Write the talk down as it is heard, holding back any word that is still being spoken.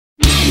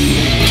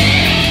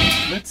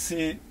let's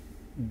see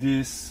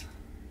this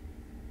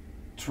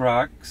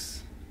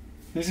Trax.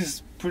 This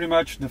is pretty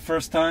much the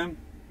first time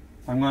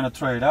I'm gonna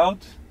try it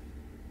out.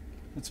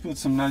 Let's put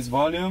some nice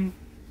volume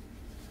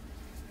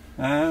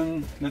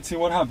and let's see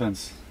what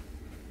happens.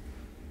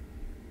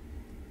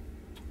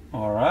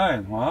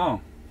 Alright, wow.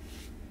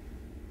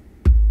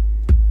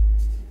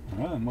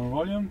 Alright, more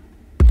volume.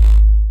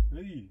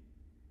 Hey.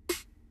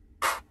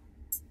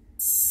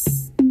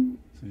 So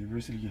you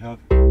basically have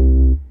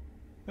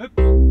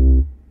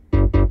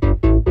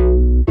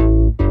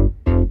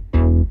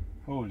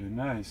holy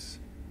nice.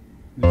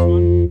 This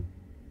one.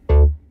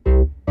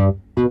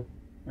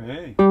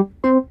 Hey.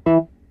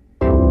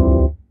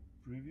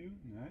 Preview,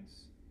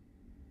 nice.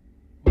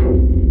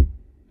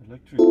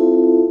 Electric.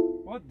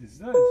 What is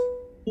this?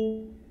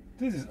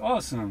 This is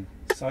awesome.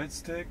 Side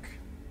stick.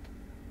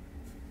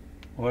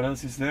 What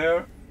else is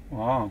there?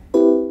 Wow.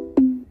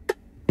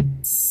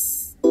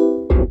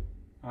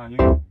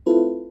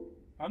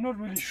 I'm not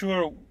really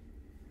sure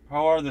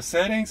how are the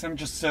settings. I'm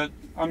just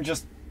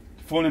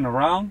fooling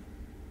around.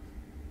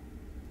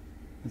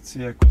 Let's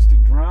see,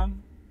 acoustic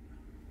drum.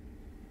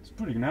 It's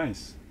pretty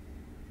nice.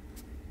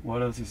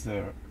 What else is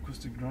there?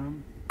 Acoustic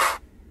drum.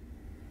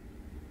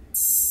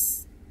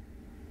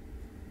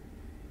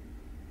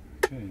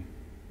 Okay.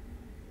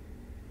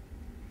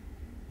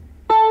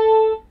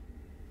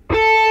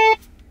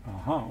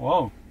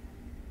 Whoa.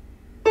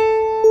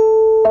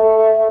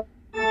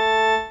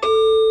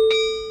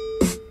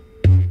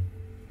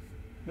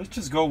 Let's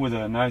just go with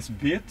a nice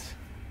beat.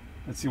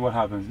 Let's see what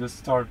happens. Let's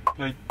start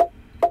play.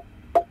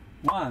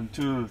 1,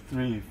 2,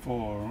 3,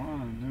 4.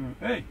 1,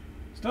 2. Hey,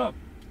 stop.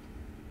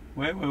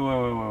 Wait.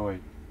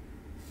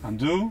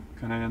 Undo?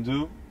 Can I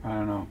undo? I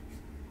don't know.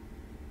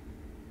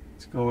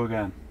 Let's go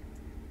again.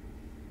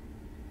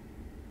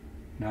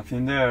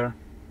 Nothing there.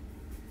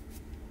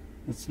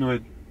 Let's do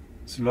it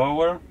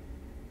slower.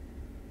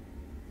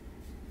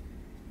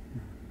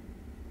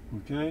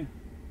 Okay.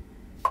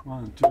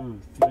 1, 2,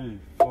 3,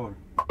 4.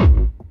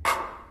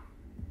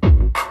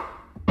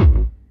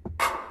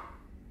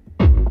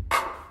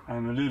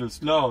 I'm a little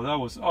slow. That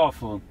was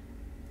awful.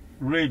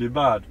 Really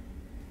bad.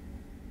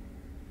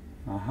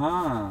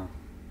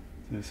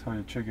 This is how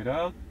you check it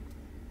out.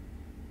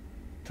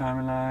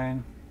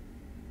 Timeline.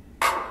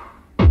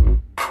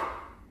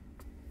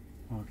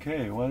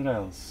 Okay, what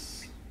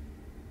else?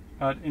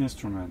 Add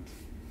instrument.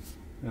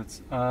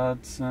 Let's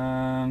add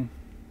some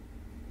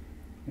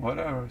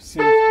whatever.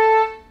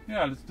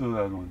 Yeah, let's do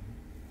that one.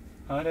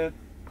 Add it.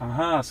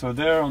 So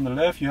there on the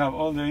left you have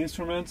all the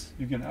instruments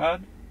you can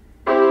add.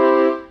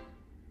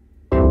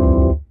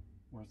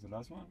 Where's the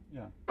last one?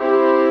 Yeah.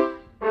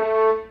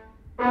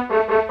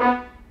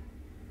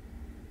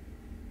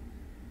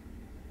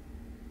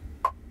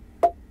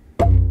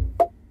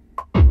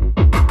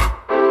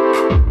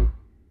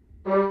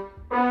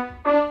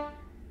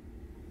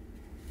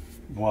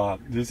 Wow,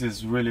 this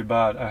is really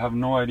bad. I have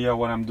no idea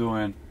what I'm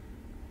doing.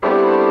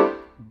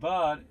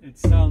 But it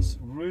sounds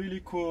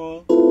really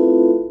cool.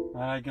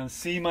 And I can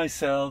see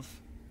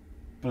myself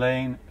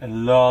playing a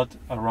lot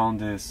around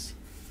this.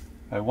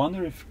 I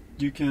wonder if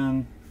you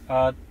can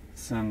add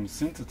some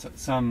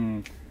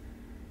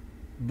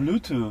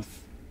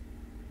Bluetooth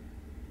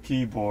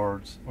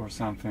keyboards or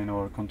something,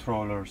 or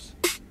controllers.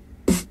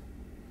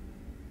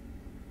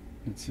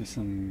 Let's see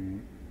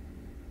some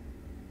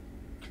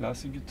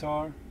classic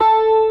guitar.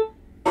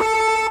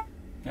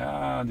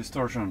 Yeah,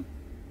 distortion.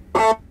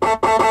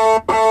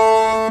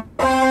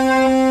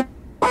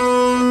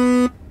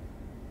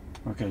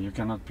 Okay, you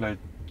cannot play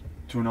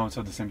two notes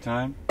at the same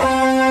time.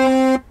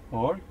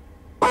 Or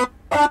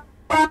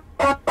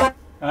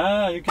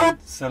you can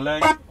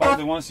select all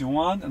the ones you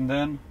want and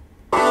then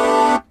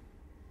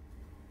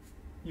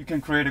you can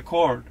create a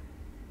chord.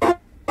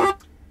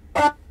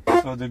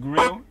 So the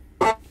green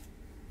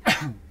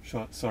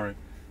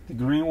the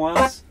green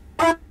ones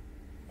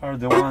are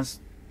the ones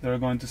that are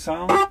going to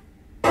sound.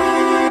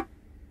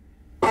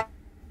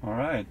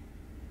 Alright.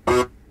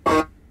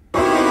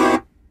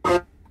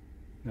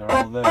 They're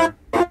all there.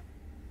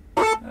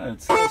 Yeah,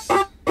 it's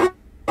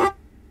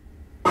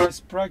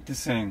just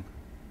practicing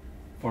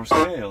for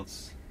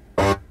scales.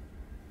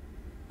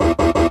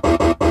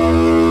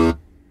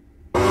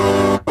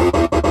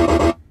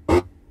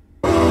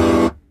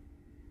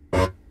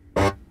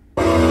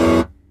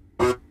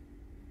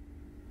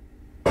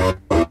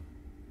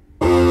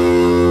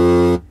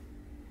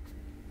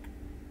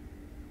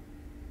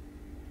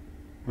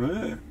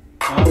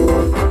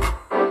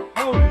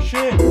 Holy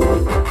shit!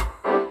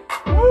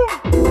 Woo!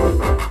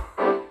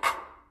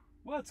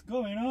 What's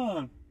going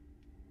on?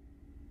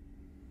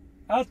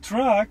 A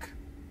track?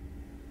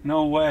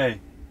 No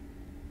way.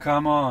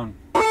 Come on.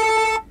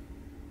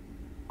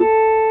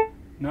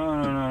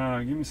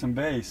 No. Give me some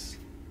bass.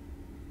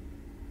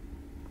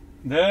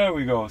 There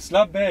we go.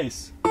 Slap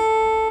bass.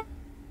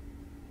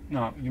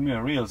 No, give me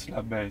a real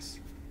slap bass.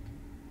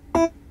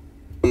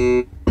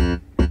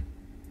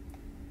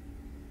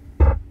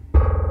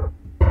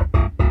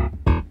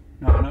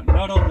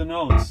 Not all the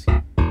notes.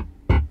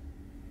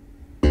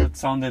 That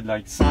sounded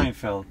like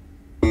Seinfeld.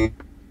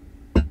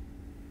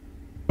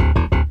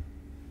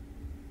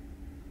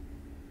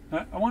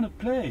 I want to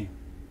play,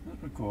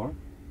 not record.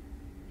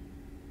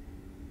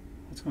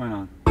 What's going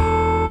on?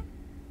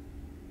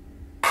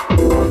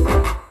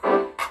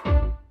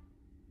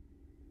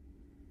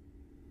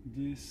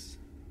 This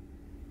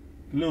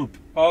loop.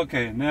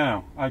 Okay,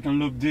 now I can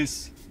loop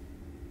this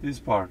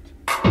part.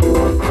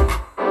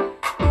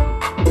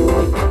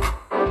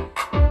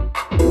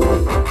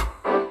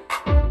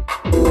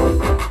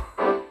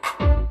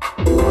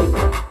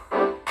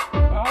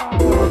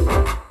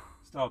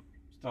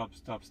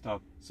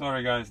 Stop.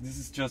 Sorry guys, this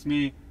is just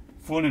me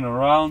fooling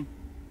around.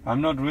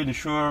 I'm not really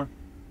sure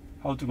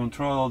how to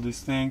control all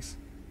these things.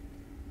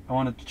 I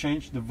wanted to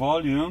change the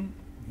volume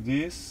of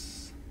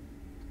this.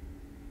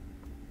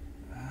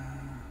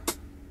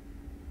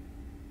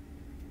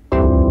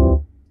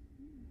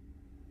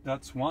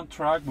 That's one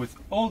track with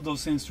all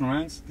those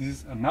instruments. This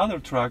is another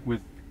track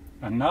with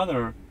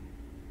another.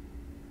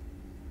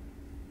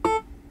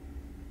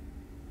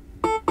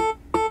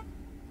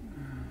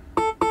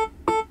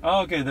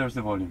 Okay, there's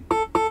the volume.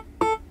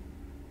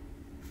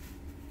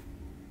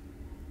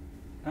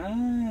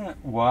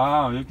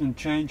 Wow, you can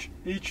change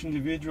each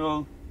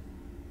individual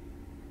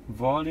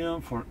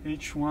volume for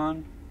each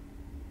one.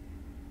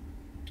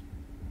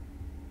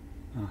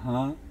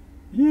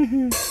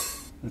 Yeah.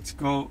 Let's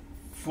go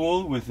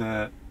full with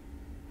the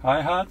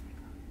hi-hat.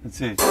 Let's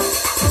see.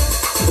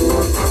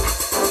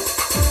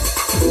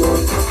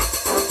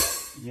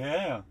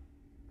 Yeah.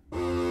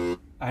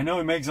 I know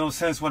it makes no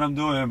sense what I'm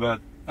doing, but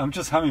I'm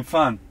just having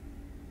fun.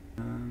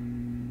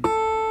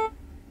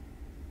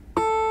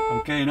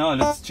 Okay, now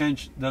let's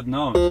change that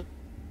note.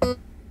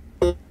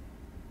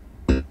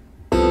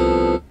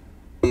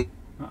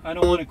 I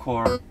don't want a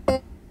chord.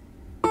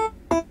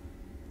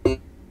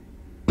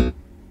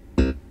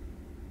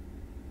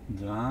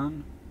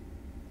 Done.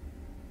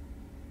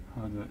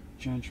 How do I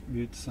change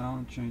beat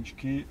sound, change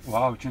key?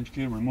 Wow, change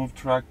key, remove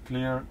track,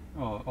 clear.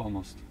 Oh,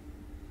 almost.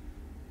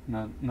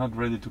 Not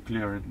ready to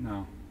clear it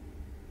now.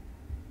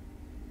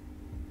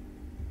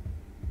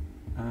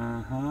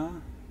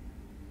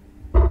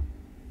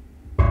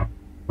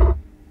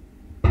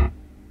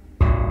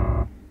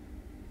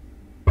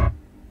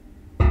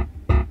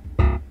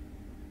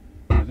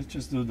 Let's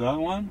just do that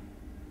one.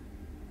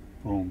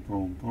 Boom,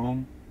 boom,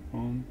 boom,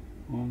 boom,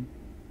 boom.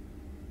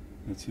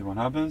 Let's see what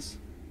happens.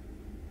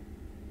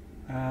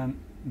 And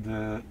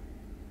the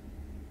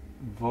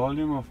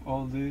volume of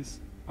all this.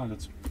 Oh,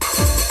 let's.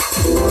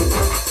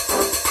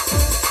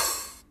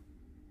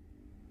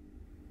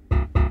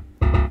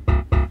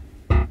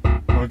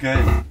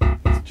 Okay,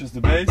 it's just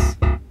the bass.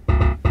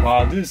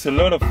 Wow, this is a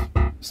lot of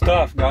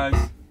stuff,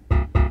 guys.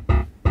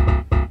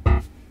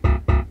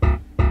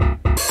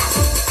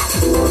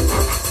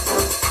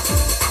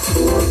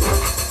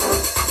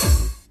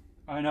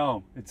 I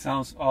know, it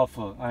sounds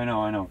awful. I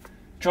know.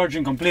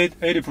 Charging complete,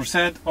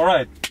 80%.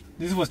 Alright,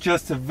 this was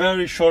just a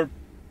very short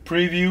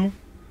preview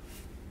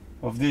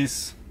of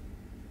this.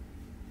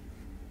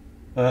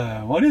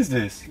 What is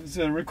this? It's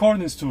a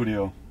recording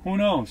studio. Who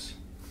knows?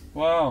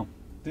 Wow,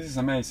 this is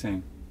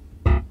amazing.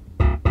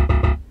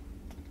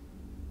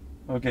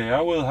 Okay,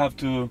 I will have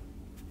to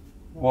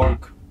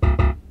work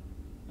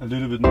a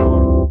little bit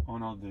more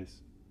on all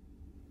this.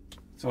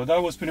 So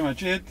that was pretty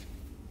much it.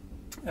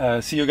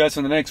 See you guys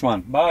on the next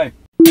one. Bye.